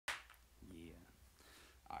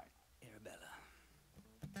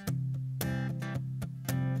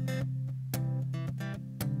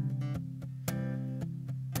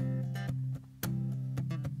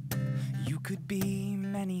could be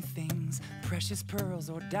many things, precious pearls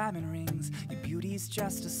or diamond rings. Your beauty's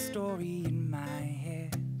just a story in my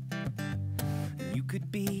head. You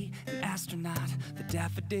could be an astronaut, the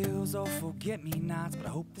daffodils or forget-me-nots. But I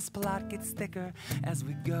hope this plot gets thicker as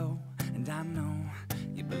we go, and I know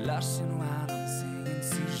you're blushing while I'm singing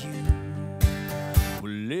to you.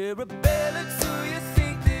 Well, Arabella, do you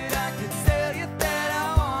think that I could tell you that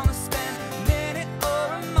I wanna spend a minute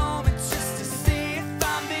or a moment just to see if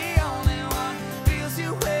I'm the only one who feels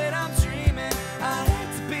you when I'm dreaming? I'd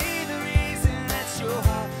hate to be the reason that your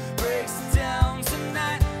heart breaks down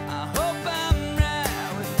tonight. I hope I'm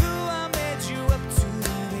right with who I made you up to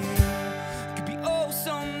be. Could be oh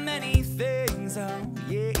so many things, oh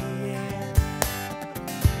yeah, yeah.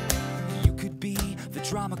 You could be the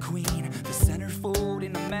drama queen, the centerfold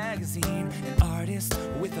in a magazine, an artist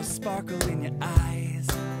with a sparkle in your eyes.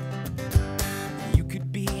 You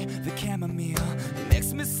could be the chamomile, it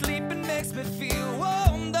makes me sleep and makes me feel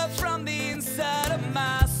warmed up from the inside of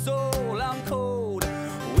my soul. I'm cold,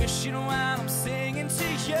 wishing while I'm singing to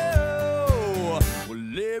you. Well,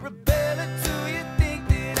 Arabella, do you think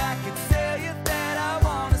that I could tell you that I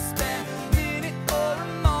wanna spend a minute or a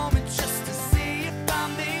moment just to see if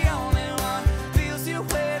I'm the only one who feels you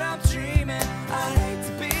when I'm dreaming? I'd hate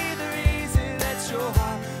to be the reason that your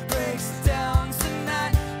heart breaks down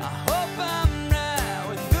tonight. I hope I'm right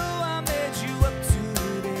with who I made you up to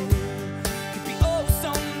be. Could be oh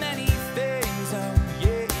so many things, oh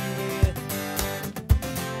yeah, yeah.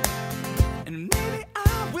 And maybe I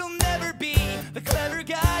will never be the clever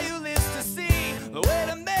guy who lives to see the way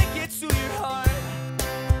to make it to your heart.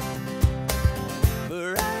 But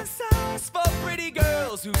right inside is for pretty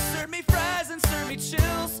girls who serve me fries and serve me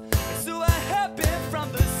chills. It's who I have been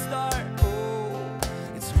from the start. Oh,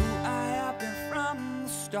 it's who I have been from the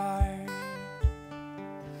start.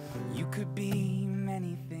 You could be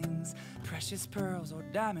many things, precious pearls or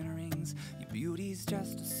diamond rings. Your beauty's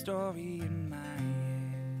just a story in my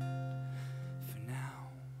head for now.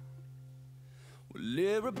 Well,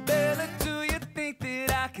 Arabella, do you think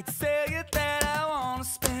that I could tell you that I wanna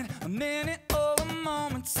spend a minute or a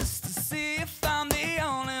moment just to see if I'm the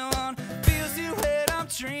only one who feels you when I'm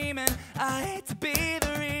dreaming? I hate to be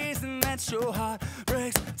the reason that your heart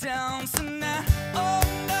breaks down tonight. Oh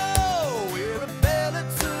no, Arabella,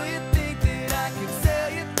 do you think that I could tell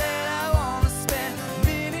you that I wanna spend a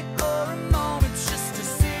minute or a moment just to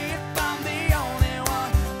see if I'm the only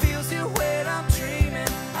one who feels you when I'm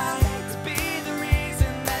dreaming? I hate to be the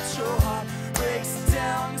reason that your heart breaks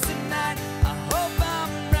down tonight. I hope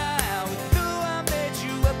I'm right with who I made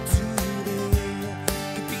you up to be.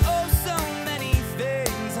 Could be oh so many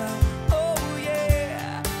things, oh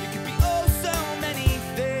yeah. You could be oh so many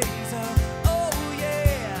things, oh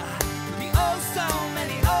yeah. Could be oh so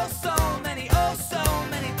many, oh so many, oh so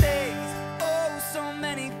many things, oh so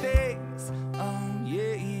many things, oh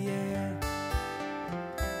yeah, yeah.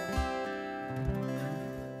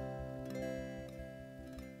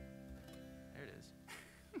 There it is.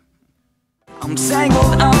 I'm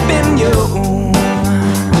tangled up in you.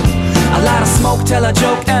 I light a smoke, tell a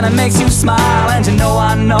joke, and it makes you smile. And you know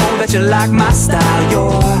I know that you like my style.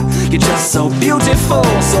 You're just so beautiful,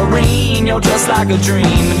 serene. You're just like a dream.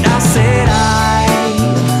 And I said